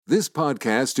This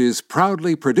podcast is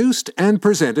proudly produced and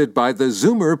presented by the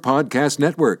Zoomer Podcast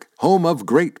Network, home of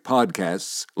great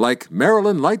podcasts like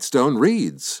Marilyn Lightstone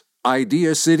Reads,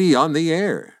 Idea City on the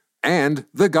Air, and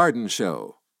The Garden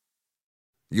Show.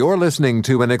 You're listening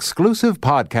to an exclusive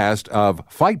podcast of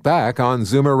Fight Back on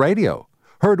Zoomer Radio,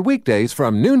 heard weekdays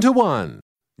from noon to 1.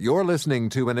 You're listening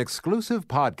to an exclusive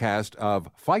podcast of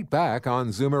Fight Back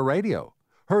on Zoomer Radio,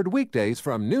 heard weekdays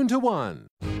from noon to 1.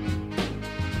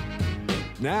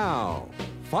 Now,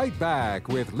 Fight Back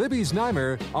with Libby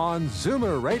Znaimer on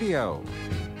Zoomer Radio.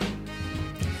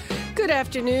 Good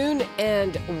afternoon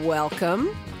and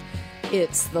welcome.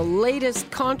 It's the latest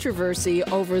controversy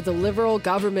over the Liberal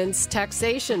government's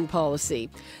taxation policy.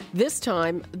 This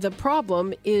time, the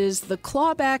problem is the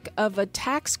clawback of a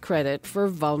tax credit for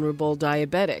vulnerable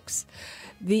diabetics.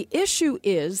 The issue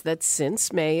is that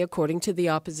since May, according to the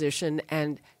opposition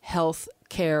and health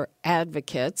care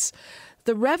advocates,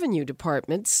 the Revenue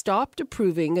Department stopped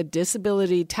approving a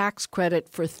disability tax credit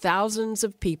for thousands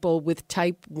of people with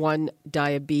type 1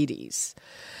 diabetes.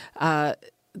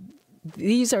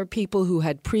 These are people who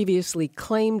had previously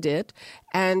claimed it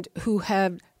and who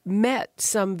have met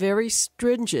some very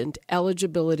stringent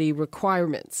eligibility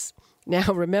requirements.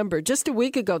 Now, remember, just a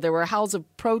week ago, there were howls of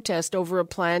protest over a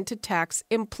plan to tax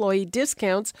employee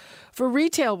discounts for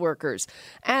retail workers.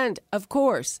 And, of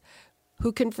course,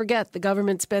 who can forget the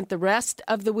government spent the rest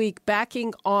of the week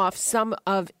backing off some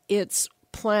of its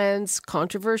plans,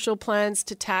 controversial plans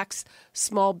to tax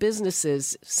small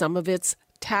businesses, some of its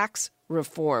tax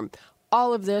reform.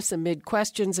 All of this amid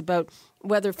questions about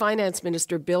whether Finance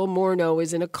Minister Bill Morneau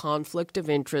is in a conflict of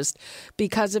interest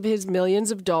because of his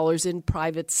millions of dollars in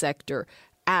private sector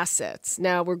assets.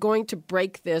 Now, we're going to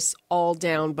break this all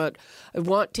down, but I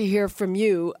want to hear from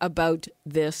you about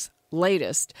this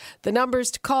latest. The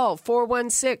numbers to call,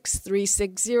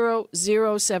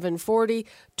 416-360-0740,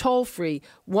 toll free,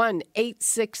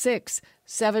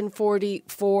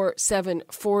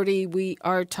 1-866-740-4740. We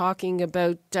are talking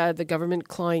about the government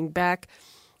clawing back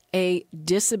a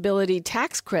disability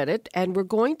tax credit, and we're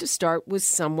going to start with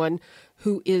someone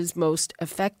who is most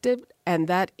affected, and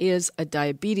that is a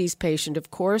diabetes patient, of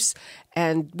course.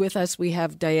 And with us, we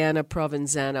have Diana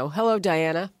Provenzano. Hello,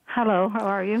 Diana. Hello, how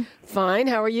are you? Fine,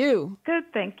 how are you? Good,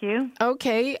 thank you.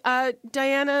 Okay,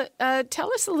 Diana,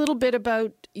 tell us a little bit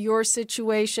about your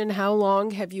situation. How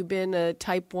long have you been a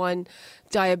type 1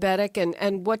 diabetic,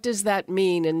 and what does that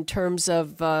mean in terms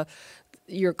of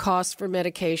your costs for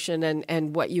medication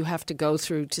and what you have to go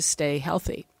through to stay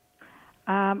healthy?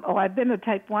 I've been a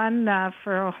type 1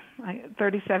 for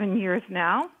 37 years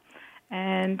now.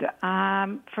 And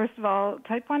first of all,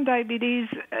 type 1 diabetes,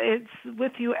 it's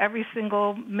with you every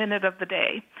single minute of the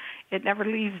day. It never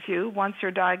leaves you. Once you're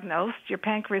diagnosed, your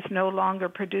pancreas no longer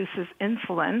produces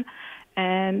insulin,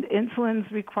 and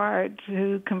insulin's required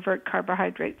to convert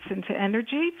carbohydrates into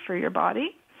energy for your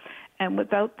body. And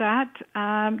without that,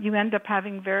 you end up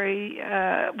having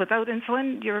without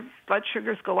insulin, your blood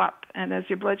sugars go up. And as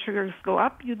your blood sugars go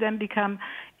up, you then become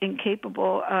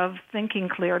incapable of thinking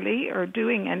clearly or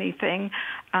doing anything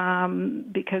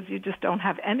because you just don't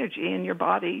have energy in your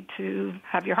body to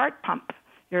have your heart pump,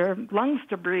 your lungs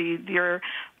to breathe, your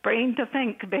brain to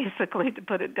think, basically, to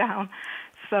put it down.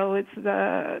 So it's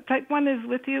the type 1 is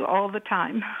with you all the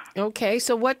time. Okay,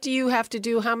 so what do you have to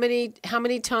do? How many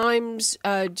times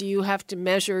do you have to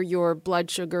measure your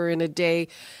blood sugar in a day?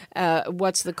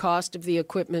 What's the cost of the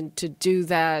equipment to do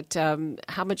that?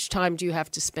 How much time do you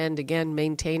have to spend, again,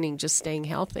 maintaining, just staying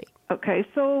healthy? Okay,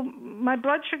 so my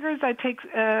blood sugars, I take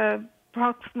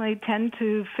approximately 10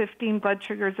 to 15 blood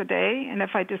sugars a day, and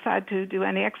if I decide to do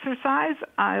any exercise,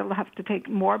 I'll have to take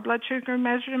more blood sugar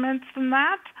measurements than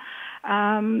that.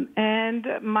 And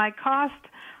my cost,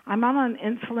 I'm on an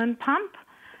insulin pump.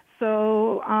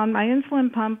 So on my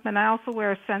insulin pump, and I also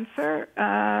wear a sensor,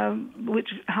 which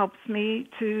helps me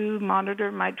to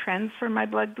monitor my trends for my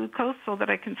blood glucose so that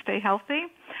I can stay healthy.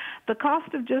 The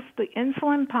cost of just the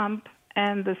insulin pump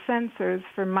and the sensors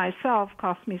for myself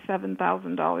cost me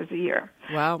 $7,000 a year.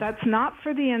 Wow. That's not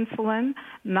for the insulin,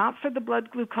 not for the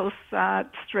blood glucose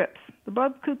strips. The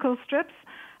blood glucose strips,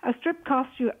 a strip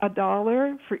costs you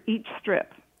 $1 for each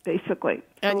strip, basically.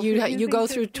 And so you go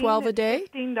through 12 a day?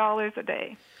 $15 a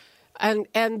day.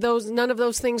 And those none of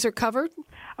those things are covered?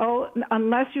 Oh,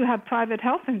 unless you have private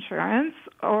health insurance,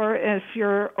 or if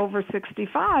you're over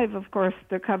 65, of course,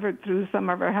 they're covered through some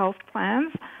of our health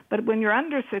plans. But when you're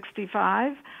under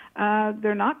 65,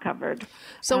 they're not covered.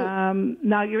 So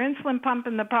now your insulin pump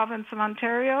in the province of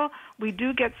Ontario, we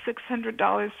do get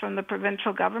 $600 from the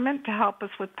provincial government to help us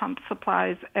with pump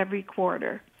supplies every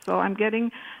quarter. So I'm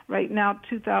getting right now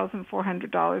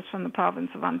 $2,400 from the province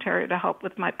of Ontario to help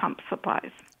with my pump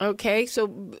supplies. Okay,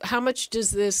 so how much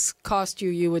does this cost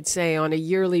you would say, on a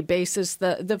yearly basis?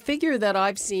 The figure that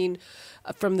I've seen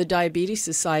from the Diabetes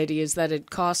Society is that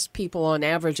it costs people on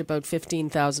average about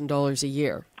 $15,000 a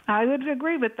year. I would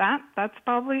agree with that. That's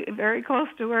probably very close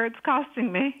to where it's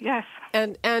costing me, yes.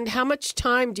 And how much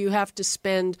time do you have to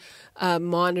spend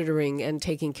monitoring and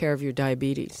taking care of your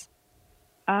diabetes?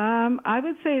 I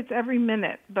would say it's every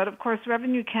minute. But, of course,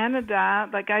 Revenue Canada,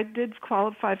 like I did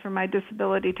qualify for my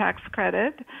disability tax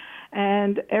credit,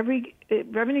 and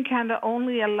Revenue Canada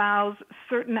only allows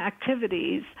certain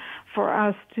activities for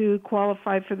us to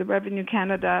qualify for the Revenue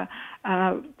Canada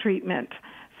treatment.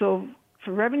 So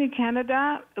for Revenue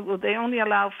Canada, they only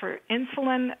allow for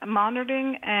insulin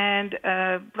monitoring and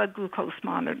blood glucose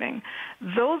monitoring.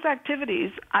 Those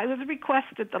activities, I was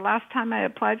requested the last time I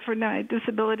applied for my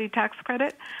disability tax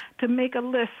credit to make a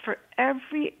list for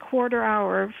every quarter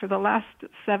hour for the last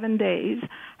 7 days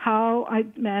how I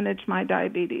manage my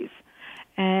diabetes.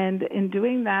 And in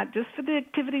doing that, just for the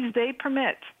activities they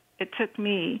permit, it took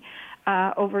me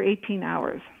over 18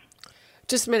 hours.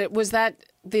 Just a minute, was that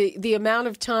the amount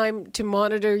of time to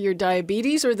monitor your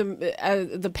diabetes or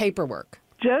the paperwork?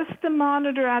 Just to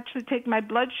monitor, actually take my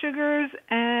blood sugars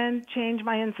and change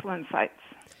my insulin sites.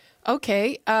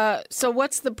 Okay, so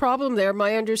what's the problem there?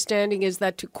 My understanding is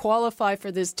that to qualify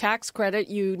for this tax credit,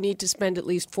 you need to spend at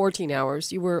least 14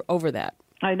 hours. You were over that.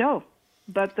 I know,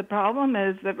 but the problem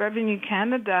is that Revenue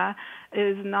Canada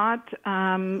is not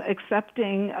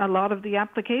accepting a lot of the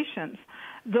applications.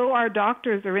 Though our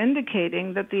doctors are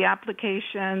indicating that the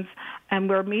applications, and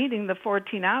we're meeting the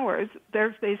 14 hours,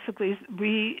 there's basically,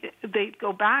 they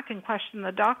go back and question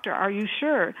the doctor, are you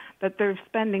sure that they're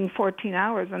spending 14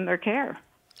 hours in their care?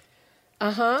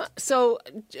 So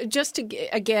just to,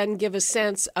 again, give a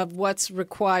sense of what's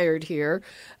required here,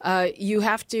 you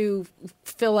have to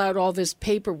fill out all this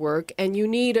paperwork, and you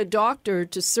need a doctor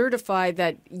to certify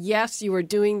that, yes, you are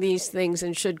doing these things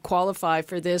and should qualify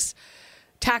for this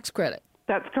tax credit.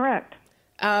 That's correct.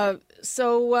 Were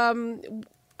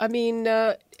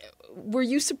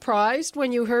you surprised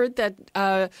when you heard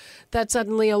that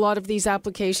suddenly a lot of these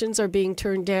applications are being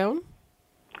turned down?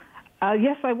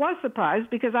 Yes, I was surprised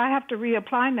because I have to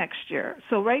reapply next year.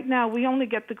 So right now we only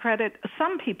get the credit.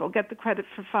 Some people get the credit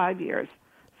for 5 years.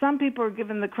 Some people are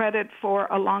given the credit for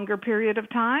a longer period of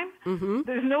time. Mm-hmm.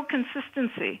 There's no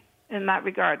consistency in that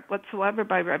regard whatsoever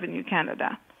by Revenue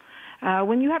Canada.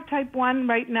 When you have type 1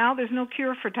 right now, there's no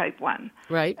cure for type 1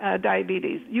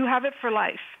 diabetes. You have it for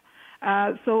life.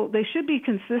 So they should be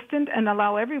consistent and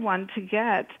allow everyone to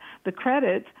get the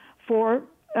credit for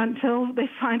until they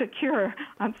find a cure.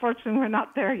 Unfortunately, we're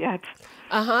not there yet.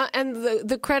 And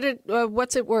the credit,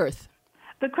 what's it worth?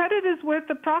 The credit is worth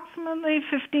approximately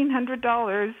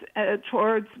 $1,500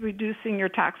 towards reducing your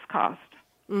tax cost,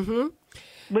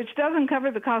 which doesn't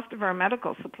cover the cost of our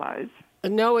medical supplies.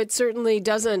 No, it certainly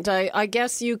doesn't. I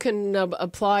guess you can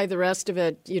apply the rest of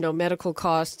it, medical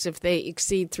costs, if they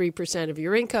exceed 3% of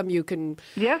your income, you can.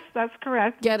 Yes, that's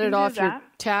correct. Get it off your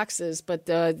taxes, but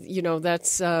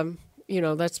that's not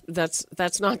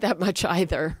that much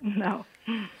either. No.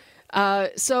 How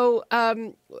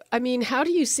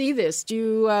do you see this?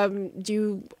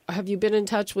 Have you been in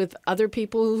touch with other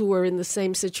people who are in the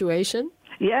same situation?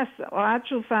 Yes, well,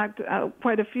 actual fact,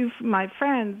 quite a few of my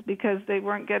friends, because they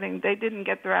didn't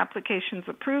get their applications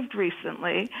approved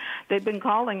recently. They've been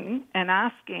calling and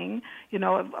asking,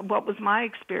 what was my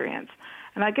experience.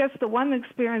 And I guess the one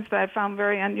experience that I found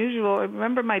very unusual, I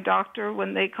remember my doctor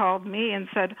when they called me and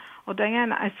said, "Oh,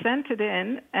 Diane, I sent it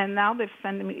in, and now they've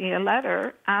sent me a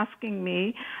letter asking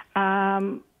me,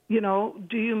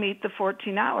 do you meet the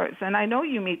 14 hours? And I know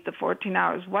you meet the 14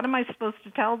 hours. What am I supposed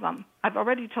to tell them? I've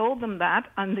already told them that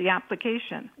on the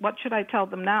application. What should I tell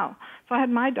them now?" So I had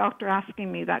my doctor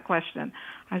asking me that question.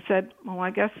 I said, well,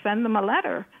 I guess send them a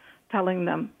letter telling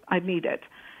them I meet it.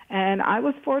 And I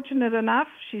was fortunate enough.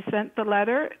 She sent the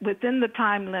letter within the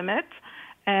time limit,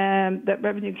 and that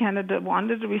Revenue Canada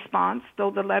wanted a response,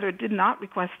 though the letter did not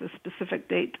request a specific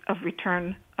date of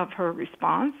return of her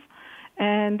response.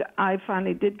 And I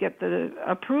finally did get the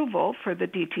approval for the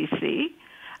DTC.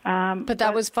 But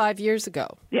that was 5 years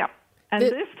ago. Yeah. And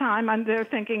this time I'm there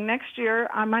thinking next year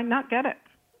I might not get it.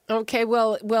 Okay,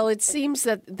 well, it seems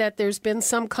that there's been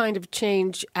some kind of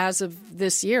change as of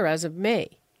this year, as of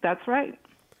May. That's right.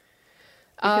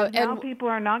 Because now people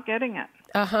are not getting it.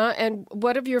 And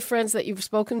what have your friends that you've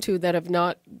spoken to that have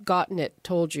not gotten it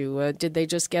told you? Did they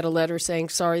just get a letter saying,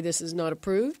 sorry, this is not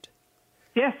approved?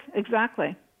 Yes,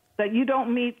 exactly. that you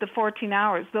don't meet the 14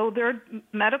 hours, though they're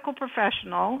medical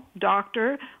professional,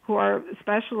 doctor, who are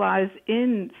specialized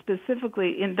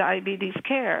specifically in diabetes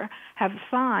care, have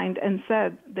signed and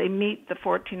said they meet the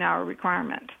 14-hour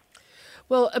requirement.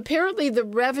 Well, apparently the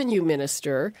revenue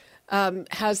minister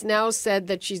has now said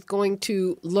that she's going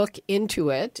to look into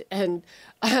it. And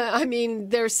I mean,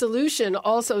 their solution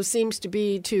also seems to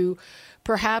be to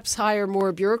perhaps hire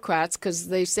more bureaucrats, because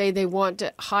they say they want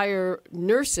to hire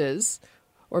nurses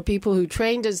or people who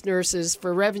trained as nurses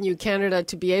for Revenue Canada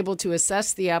to be able to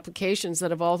assess the applications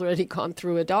that have already gone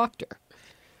through a doctor.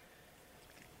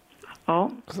 Oh.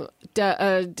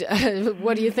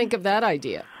 What do you think of that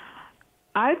idea?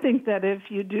 I think that if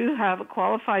you do have a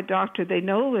qualified doctor, they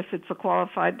know if it's a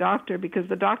qualified doctor, because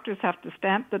the doctors have to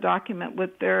stamp the document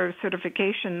with their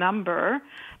certification number,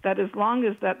 that as long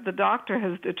as that the doctor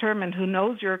has determined, who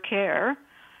knows your care,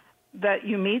 that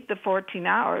you meet the 14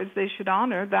 hours, they should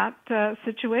honor that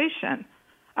situation.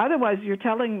 Otherwise, you're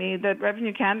telling me that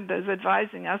Revenue Canada is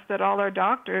advising us that all our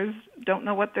doctors don't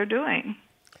know what they're doing.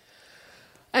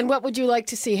 And what would you like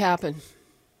to see happen?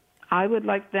 I would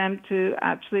like them to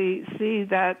actually see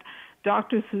that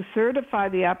doctors who certify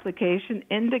the application,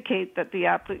 indicate that the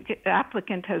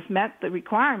applicant has met the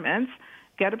requirements,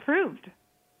 get approved.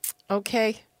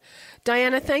 Okay.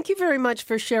 Diana, thank you very much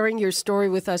for sharing your story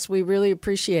with us. We really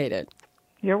appreciate it.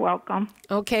 You're welcome.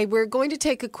 Okay, we're going to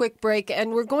take a quick break,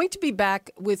 and we're going to be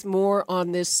back with more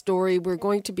on this story. We're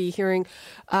going to be hearing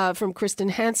from Kristen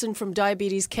Hansen from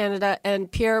Diabetes Canada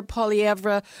and Pierre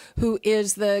Poilievre, who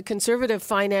is the conservative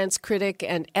finance critic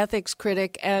and ethics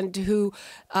critic, and who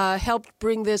helped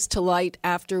bring this to light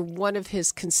after one of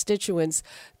his constituents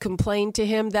complained to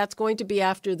him. That's going to be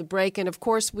after the break. And, of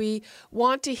course, we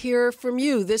want to hear from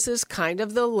you. This is kind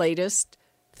of the latest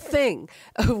thing.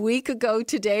 A week ago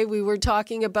today, we were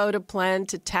talking about a plan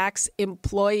to tax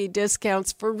employee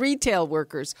discounts for retail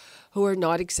workers who are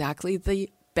not exactly the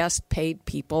best paid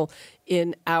people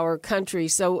in our country.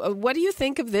 So what do you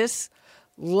think of this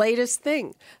latest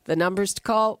thing? The numbers to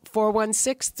call,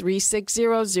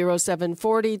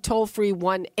 416-360-0740, toll-free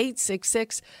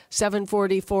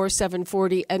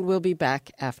 1-866-740-4740, and we'll be back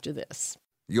after this.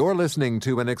 You're listening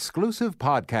to an exclusive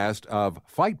podcast of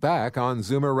Fight Back on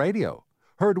Zoomer Radio.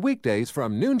 Heard weekdays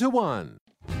from noon to 1.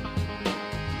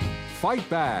 Fight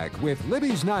Back with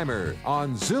Libby Znaimer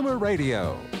on Zoomer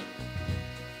Radio.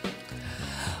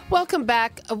 Welcome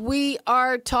back. We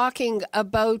are talking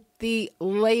about the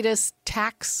latest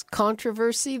tax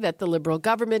controversy that the Liberal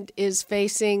government is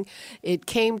facing. It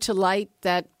came to light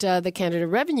that the Canada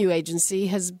Revenue Agency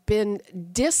has been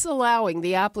disallowing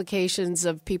the applications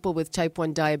of people with type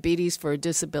 1 diabetes for a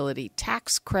disability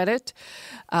tax credit.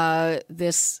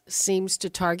 This seems to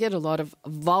target a lot of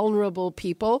vulnerable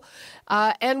people.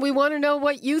 And we want to know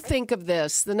what you think of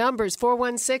this. The numbers,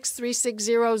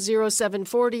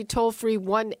 416-360-0740, toll-free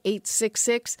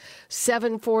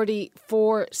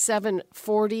 1-866-740-4740.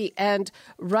 And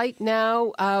right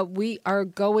now, we are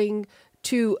going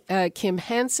to Kim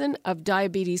Hansen of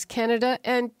Diabetes Canada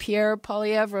and Pierre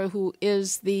Poilievre, who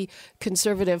is the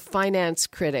conservative finance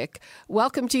critic.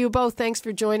 Welcome to you both. Thanks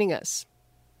for joining us.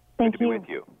 Thank you. With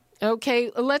you.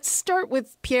 Okay, let's start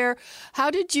with Pierre. How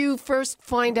did you first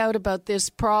find out about this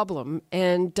problem,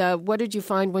 and what did you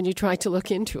find when you tried to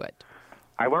look into it?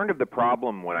 I learned of the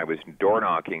problem when I was door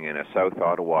knocking in a South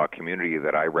Ottawa community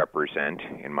that I represent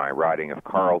in my riding of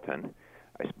Carleton.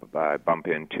 I bump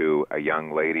into a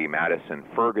young lady, Madison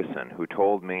Ferguson, who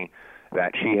told me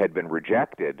that she had been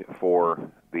rejected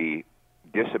for the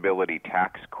disability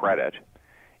tax credit,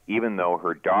 even though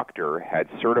her doctor had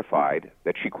certified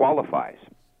that she qualifies.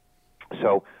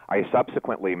 So I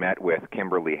subsequently met with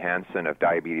Kimberly Hansen of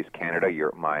Diabetes Canada,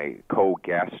 my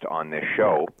co-guest on this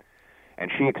show, and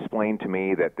she explained to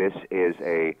me that this is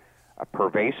a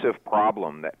pervasive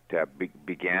problem that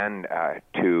began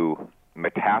to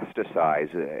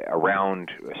metastasize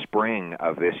around spring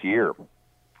of this year.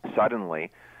 Suddenly,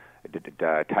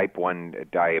 type 1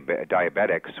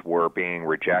 diabetics were being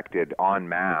rejected en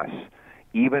masse,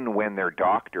 even when their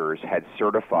doctors had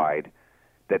certified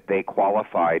that they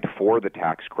qualified for the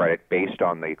tax credit based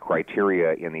on the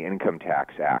criteria in the Income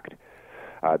Tax Act.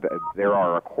 There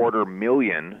are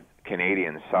 250,000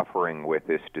 Canadians suffering with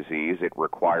this disease. It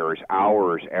requires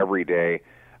hours every day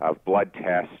of blood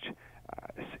tests,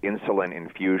 insulin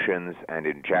infusions and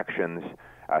injections,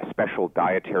 special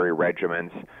dietary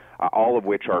regimens, all of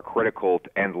which are critical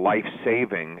and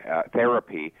life-saving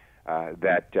therapy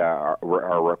that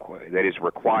is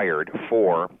required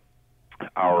for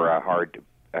our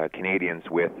Canadians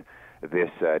with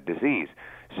this disease.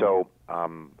 So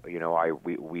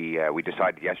we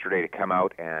decided yesterday to come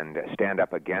out and stand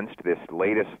up against this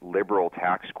latest Liberal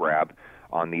tax grab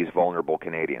on these vulnerable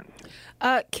Canadians.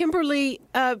 Kimberly,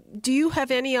 do you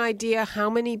have any idea how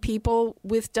many people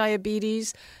with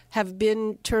diabetes have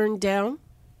been turned down?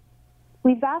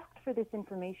 We've asked for this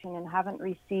information and haven't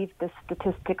received the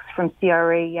statistics from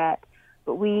CRA yet,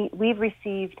 but we've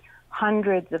received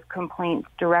hundreds of complaints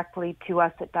directly to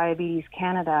us at Diabetes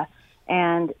Canada,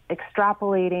 and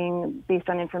extrapolating based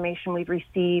on information we've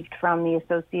received from the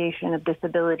Association of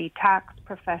Disability Tax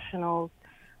Professionals,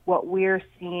 what we're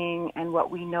seeing and what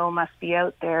we know must be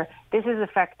out there, this is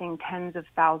affecting tens of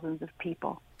thousands of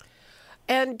people.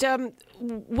 And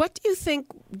what do you think,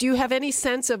 do you have any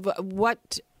sense of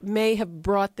what may have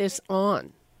brought this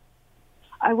on?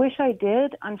 I wish I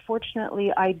did.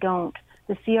 Unfortunately, I don't.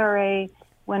 The CRA,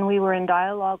 when we were in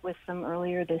dialogue with them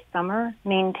earlier this summer,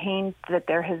 maintained that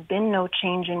there has been no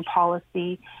change in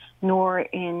policy nor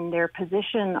in their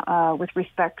position with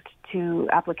respect to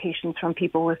applications from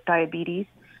people with diabetes.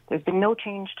 There's been no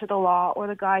change to the law or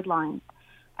the guidelines.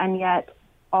 And yet,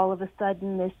 all of a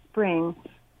sudden this spring,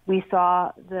 we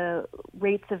saw the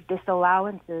rates of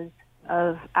disallowances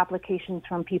of applications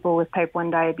from people with type 1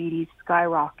 diabetes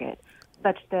skyrocket,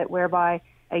 such that whereby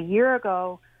a year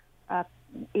ago,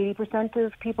 80%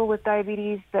 of people with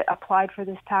diabetes that applied for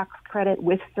this tax credit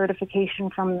with certification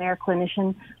from their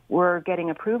clinician were getting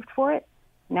approved for it.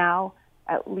 Now,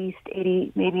 at least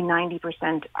 80, maybe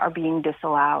 90% are being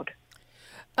disallowed.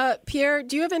 Pierre,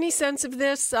 do you have any sense of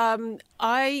this?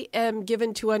 I am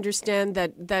given to understand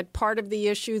that part of the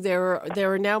issue, there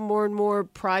are now more and more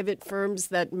private firms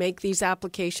that make these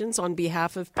applications on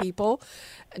behalf of people.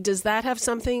 Does that have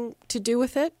something to do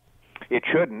with it? It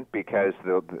shouldn't, because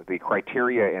the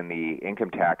criteria in the Income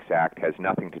Tax Act has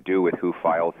nothing to do with who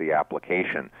files the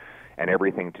application and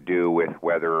everything to do with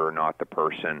whether or not the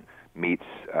person meets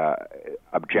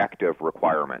objective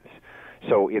requirements.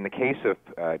 So in the case of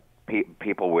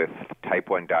people with type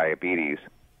 1 diabetes,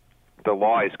 the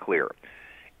law is clear.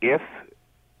 If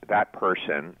that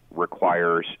person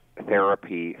requires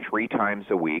therapy 3 times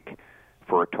a week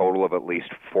for a total of at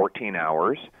least 14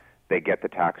 hours, they get the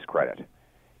tax credit.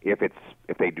 If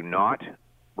they do not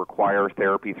require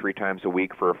therapy 3 times a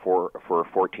week for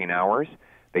 14 hours,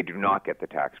 they do not get the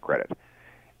tax credit.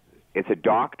 It's a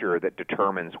doctor that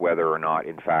determines whether or not,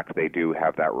 in fact, they do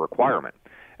have that requirement.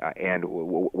 And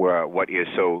what is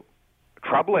so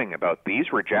troubling about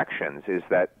these rejections is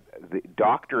that the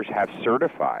doctors have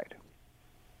certified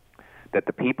that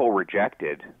the people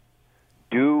rejected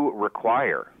do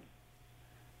require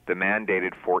the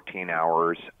mandated 14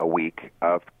 hours a week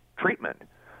of treatment.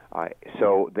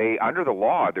 So they, under the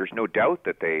law, there's no doubt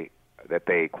that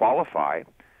they qualify,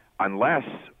 unless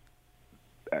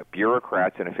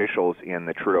bureaucrats and officials in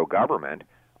the Trudeau government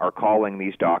are calling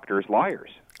these doctors liars.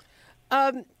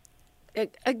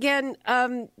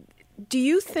 Do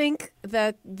you think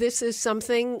that this is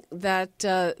something that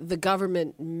the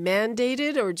government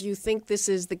mandated, or do you think this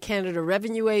is the Canada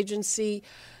Revenue Agency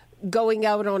going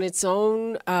out on its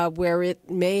own where it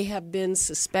may have been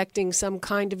suspecting some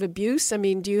kind of abuse? I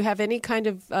mean, do you have any kind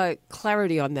of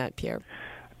clarity on that, Pierre?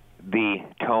 The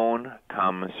tone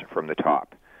comes from the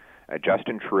top.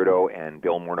 Justin Trudeau and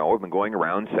Bill Morneau have been going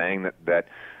around saying that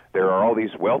there are all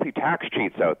these wealthy tax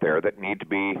cheats out there that need to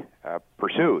be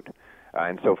pursued.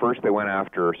 And so first they went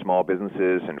after small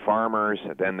businesses and farmers,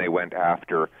 then they went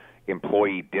after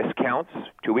employee discounts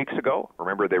 2 weeks ago.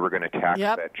 Remember, they were going to tax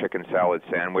that chicken salad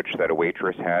sandwich that a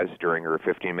waitress has during her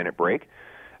 15-minute break.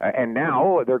 And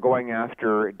now they're going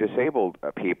after disabled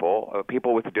people,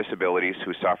 people with disabilities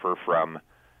who suffer from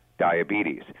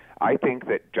diabetes. I think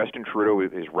that Justin Trudeau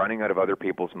is running out of other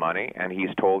people's money, and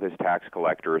he's told his tax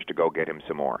collectors to go get him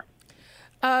some more.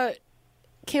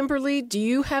 Kimberly, do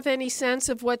you have any sense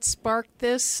of what sparked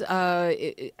this?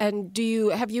 And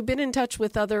have you been in touch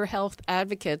with other health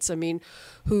advocates? I mean,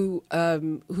 who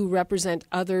represent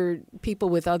other people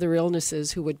with other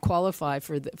illnesses who would qualify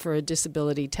for a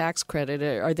disability tax credit?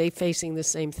 Are they facing the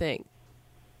same thing?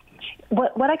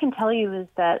 What I can tell you is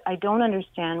that I don't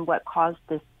understand what caused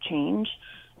this change.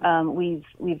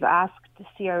 We've asked the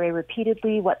CRA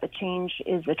repeatedly what the change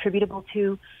is attributable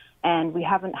to, and we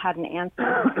haven't had an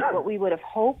answer. What we would have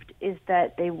hoped is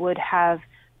that they would have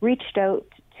reached out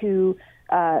to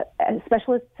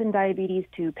specialists in diabetes,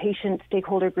 to patient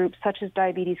stakeholder groups such as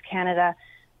Diabetes Canada,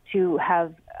 to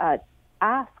have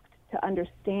asked to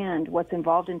understand what's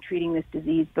involved in treating this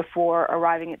disease before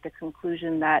arriving at the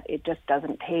conclusion that it just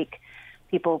doesn't take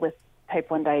people with type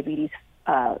 1 diabetes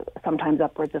sometimes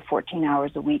upwards of 14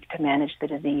 hours a week to manage the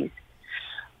disease.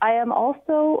 I am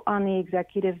also on the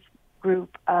executive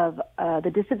group of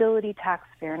the Disability Tax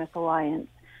Fairness Alliance.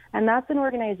 And that's an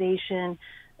organization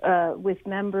with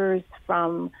members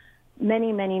from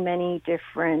many, many, many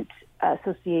different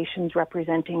associations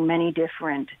representing many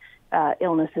different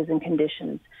illnesses and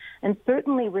conditions. And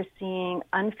certainly we're seeing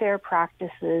unfair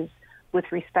practices with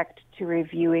respect to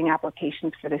reviewing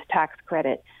applications for this tax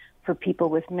credit for people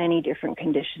with many different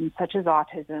conditions, such as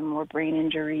autism or brain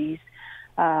injuries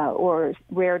or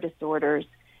rare disorders.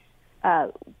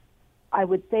 I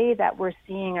would say that we're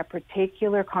seeing a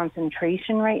particular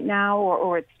concentration right now,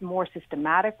 or it's more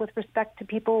systematic with respect to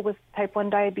people with type 1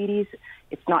 diabetes.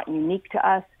 It's not unique to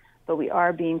us, but we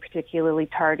are being particularly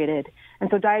targeted. And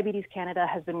so Diabetes Canada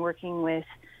has been working with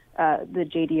the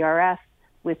JDRF,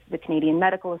 with the Canadian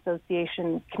Medical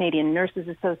Association, Canadian Nurses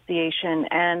Association,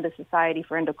 and the Society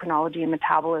for Endocrinology and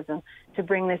Metabolism to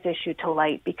bring this issue to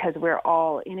light, because we're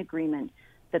all in agreement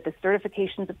that the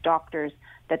certifications of doctors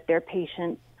that their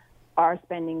patients are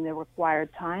spending the required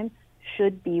time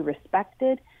should be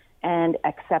respected and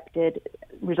accepted,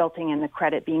 resulting in the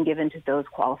credit being given to those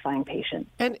qualifying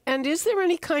patients. And is there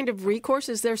any kind of recourse?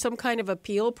 Is there some kind of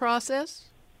appeal process?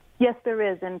 Yes, there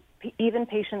is, and even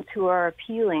patients who are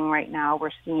appealing right now,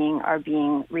 we're seeing, are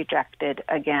being rejected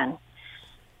again.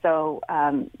 So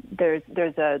there's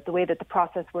the way that the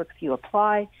process works. You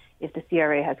apply. If the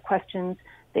CRA has questions,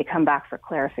 they come back for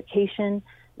clarification.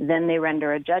 Then they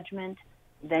render a judgment.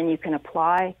 Then you can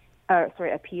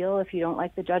appeal if you don't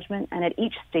like the judgment. And at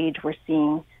each stage, we're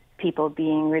seeing people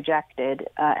being rejected,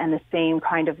 and the same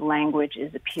kind of language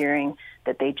is appearing,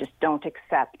 that they just don't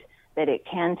accept that it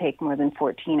can take more than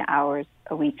 14 hours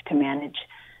a week to manage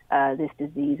this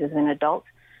disease as an adult.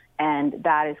 And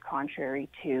that is contrary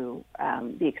to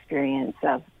the experience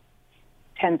of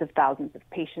tens of thousands of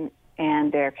patients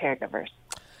and their caregivers.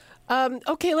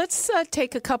 Okay, let's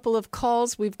take a couple of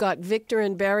calls. We've got Victor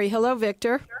and Barrie. Hello,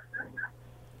 Victor.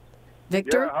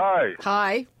 Victor? Yeah,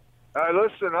 hi. Hi.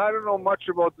 Listen, I don't know much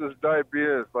about this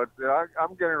diabetes, but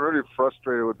I'm getting really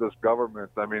frustrated with this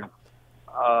government. I mean,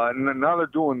 now they're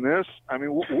doing this. I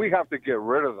mean, we have to get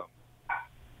rid of them.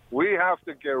 We have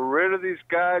to get rid of these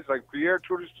guys, like Pierre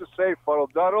Trudeau used to say, fuddle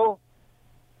duddle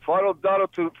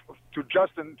to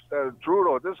Justin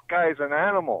Trudeau. This guy's an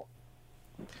animal.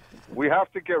 We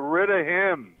have to get rid of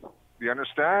him. Do you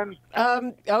understand?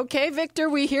 Okay, Victor,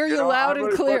 we hear you loud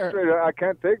and clear. Frustrated. I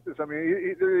can't take this. I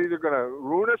mean, they're either going to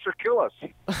ruin us or kill us.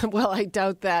 Well, I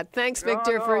doubt that. Thanks,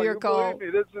 Victor, for your call.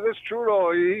 Believe me, this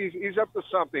Trudeau, he's up to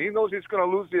something. He knows he's going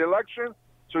to lose the election,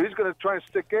 so he's going to try and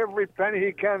stick every penny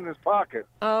he can in his pocket.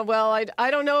 Well,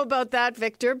 I don't know about that,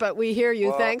 Victor, but we hear you.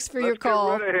 Well, thanks for your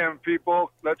call. Let's get rid of him,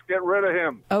 people. Let's get rid of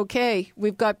him. Okay,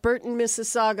 we've got Bert in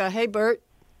Mississauga. Hey, Bert.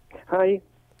 Hi.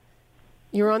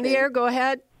 You're on the air. Go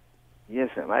ahead. Yes,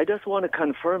 ma'am. I just want to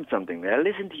confirm something. I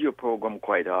listen to your program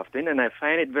quite often, and I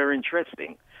find it very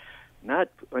interesting. A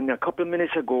couple of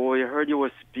minutes ago, I heard you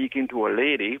were speaking to a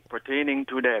lady pertaining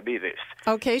to diabetes.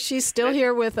 Okay, she's still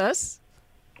here with us.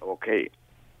 Okay.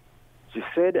 She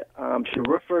said she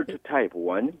referred to type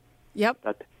 1. Yep.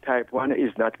 That type 1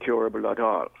 is not curable at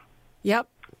all. Yep.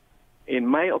 In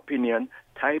my opinion,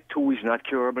 type 2 is not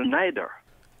curable neither.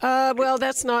 Well,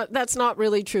 that's not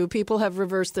really true. People have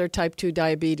reversed their type 2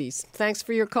 diabetes. Thanks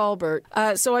for your call, Bert.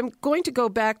 So I'm going to go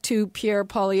back to Pierre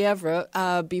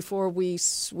Poilievre before we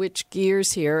switch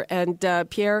gears here. And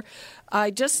Pierre,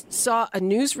 I just saw a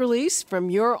news release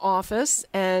from your office,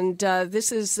 and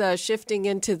this is shifting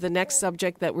into the next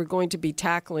subject that we're going to be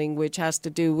tackling, which has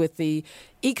to do with the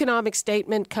economic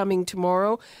statement coming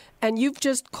tomorrow. And you've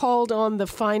just called on the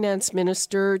finance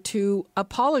minister to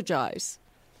apologize.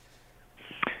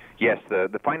 Yes,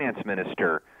 the finance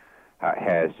minister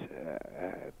has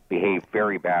behaved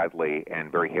very badly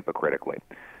and very hypocritically.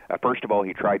 First of all,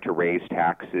 he tried to raise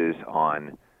taxes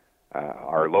on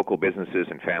our local businesses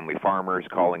and family farmers,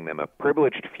 calling them a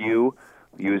privileged few,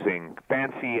 using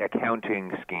fancy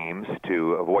accounting schemes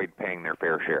to avoid paying their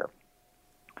fair share.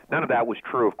 None of that was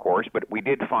true, of course, but we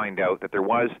did find out that there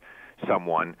was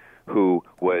someone who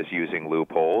was using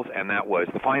loopholes, and that was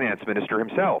the finance minister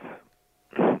himself.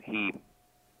 He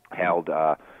held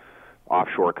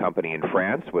offshore company in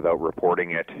France without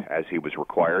reporting it as he was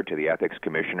required to the ethics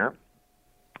commissioner.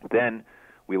 Then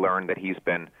we learned that he's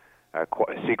been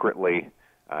secretly,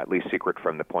 at least secret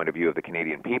from the point of view of the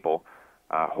Canadian people,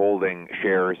 holding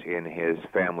shares in his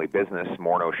family business,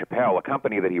 Morneau Chappelle, a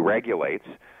company that he regulates.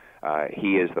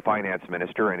 He is the finance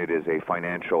minister, and it is a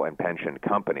financial and pension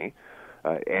company.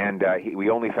 We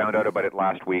only found out about it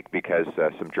last week because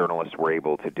some journalists were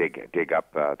able to dig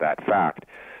up that fact.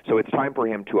 So it's time for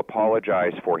him to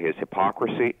apologize for his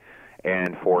hypocrisy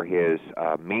and for his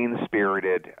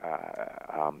mean-spirited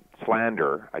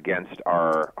slander against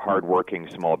our hardworking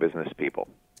small business people.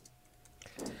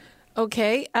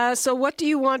 Okay, so what do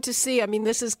you want to see? I mean,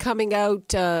 this is coming out,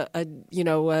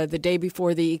 the day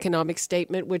before the economic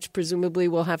statement, which presumably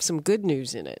will have some good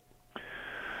news in it.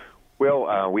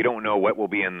 Well, we don't know what will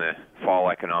be in the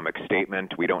fall economic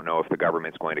statement. We don't know if the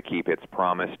government's going to keep its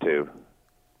promise to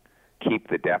keep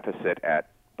the deficit at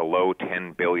below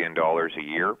 $10 billion a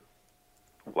year.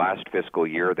 Last fiscal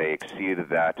year, they exceeded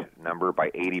that number by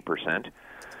 80%.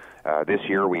 This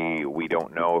year, we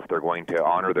don't know if they're going to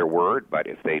honor their word, but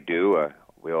if they do,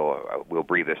 we'll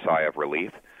breathe a sigh of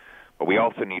relief. But we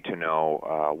also need to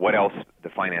know what else the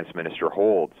finance minister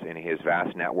holds in his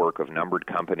vast network of numbered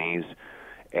companies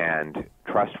and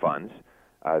trust funds.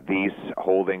 These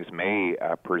holdings may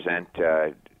present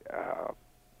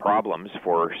problems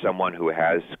for someone who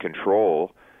has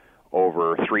control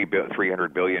over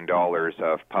 $300 billion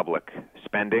of public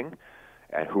spending,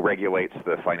 and who regulates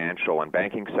the financial and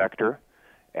banking sector,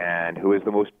 and who is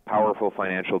the most powerful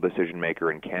financial decision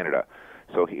maker in Canada.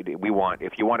 So if you want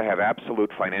to have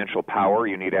absolute financial power,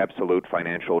 you need absolute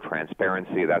financial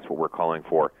transparency. That's what we're calling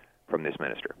for from this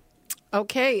minister.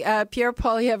 Okay, Pierre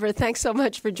Poilievre, thanks so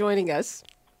much for joining us.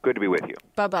 Good to be with you.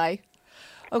 Bye-bye.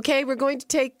 Okay, we're going to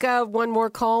take one more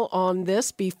call on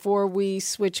this before we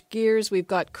switch gears. We've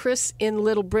got Chris in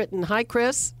Little Britain. Hi,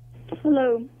 Chris.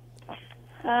 Hello.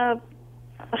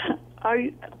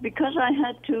 Because I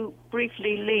had to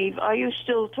briefly leave, are you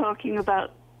still talking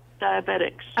about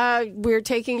diabetics? We're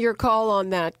taking your call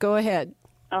on that. Go ahead.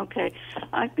 Okay.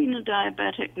 I've been a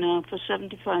diabetic now for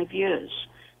 75 years,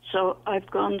 so I've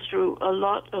gone through a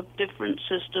lot of different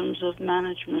systems of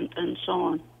management and so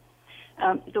on.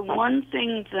 The one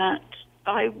thing that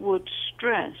I would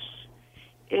stress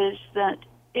is that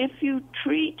if you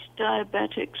treat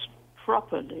diabetics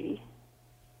properly,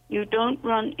 you don't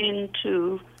run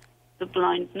into the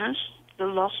blindness, the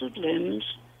loss of limbs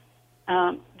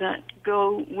that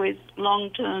go with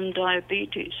long-term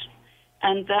diabetes.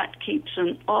 And that keeps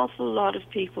an awful lot of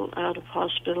people out of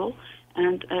hospital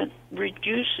and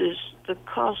reduces the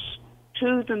cost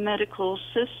to the medical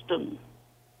system.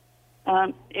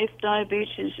 If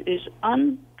diabetes is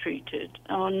untreated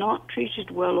or not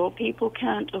treated well, or people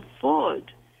can't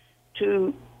afford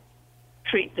to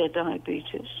treat their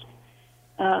diabetes,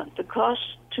 the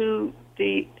cost to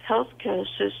the healthcare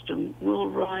system will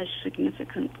rise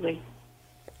significantly.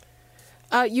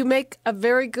 You make a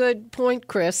very good point,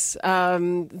 Chris,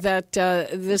 that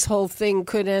this whole thing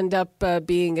could end up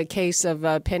being a case of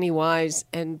penny wise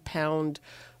and pound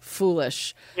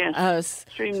foolish. Yes,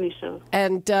 extremely so.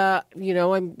 And,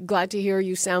 I'm glad to hear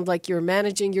you sound like you're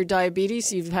managing your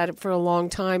diabetes. You've had it for a long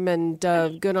time, and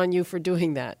good on you for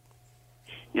doing that.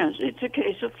 Yes, it's a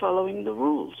case of following the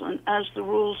rules. And as the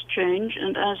rules change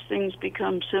and as things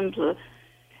become simpler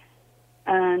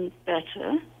and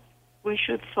better, we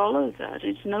should follow that.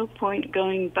 It's no point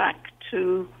going back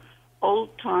to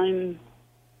old-time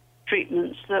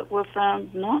treatments that were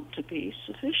found not to be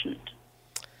sufficient.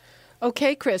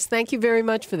 Okay, Chris, thank you very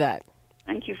much for that.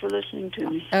 Thank you for listening to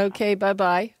me. Okay,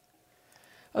 bye-bye.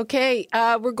 Okay,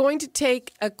 we're going to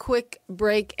take a quick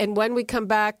break, and when we come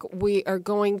back, we are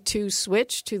going to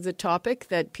switch to the topic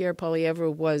that Pierre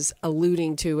Poilievre was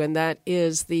alluding to, and that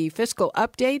is the fiscal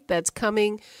update that's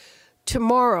coming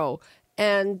tomorrow.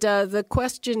 And the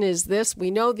question is this: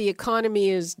 we know the economy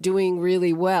is doing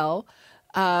really well,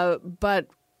 but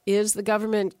is the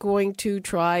government going to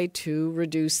try to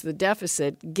reduce the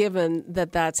deficit, given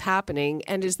that that's happening?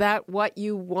 And is that what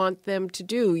you want them to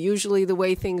do? Usually the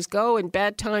way things go, in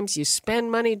bad times you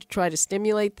spend money to try to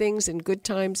stimulate things. In good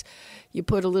times you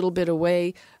put a little bit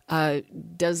away.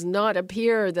 Does not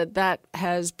appear that that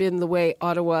has been the way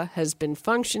Ottawa has been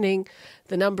functioning.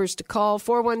 The numbers to call,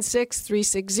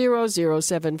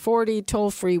 416-360-0740,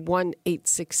 toll-free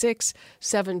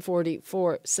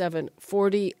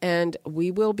 1-866-740-4740, and we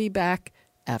will be back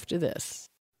after this.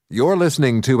 You're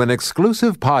listening to an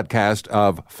exclusive podcast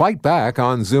of Fight Back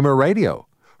on Zoomer Radio,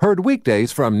 heard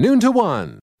weekdays from noon to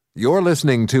 1. You're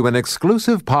listening to an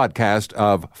exclusive podcast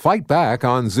of Fight Back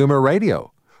on Zoomer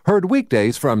Radio, heard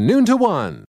weekdays from noon to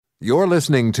 1. You're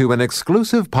listening to an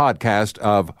exclusive podcast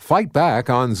of Fight Back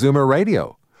on Zoomer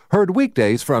Radio, heard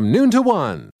weekdays from noon to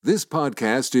 1. This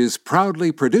podcast is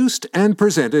proudly produced and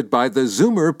presented by the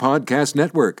Zoomer Podcast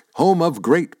Network, home of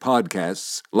great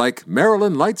podcasts like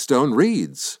Marilyn Lightstone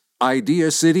Reads,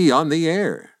 Idea City on the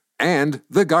Air, and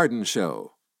The Garden Show.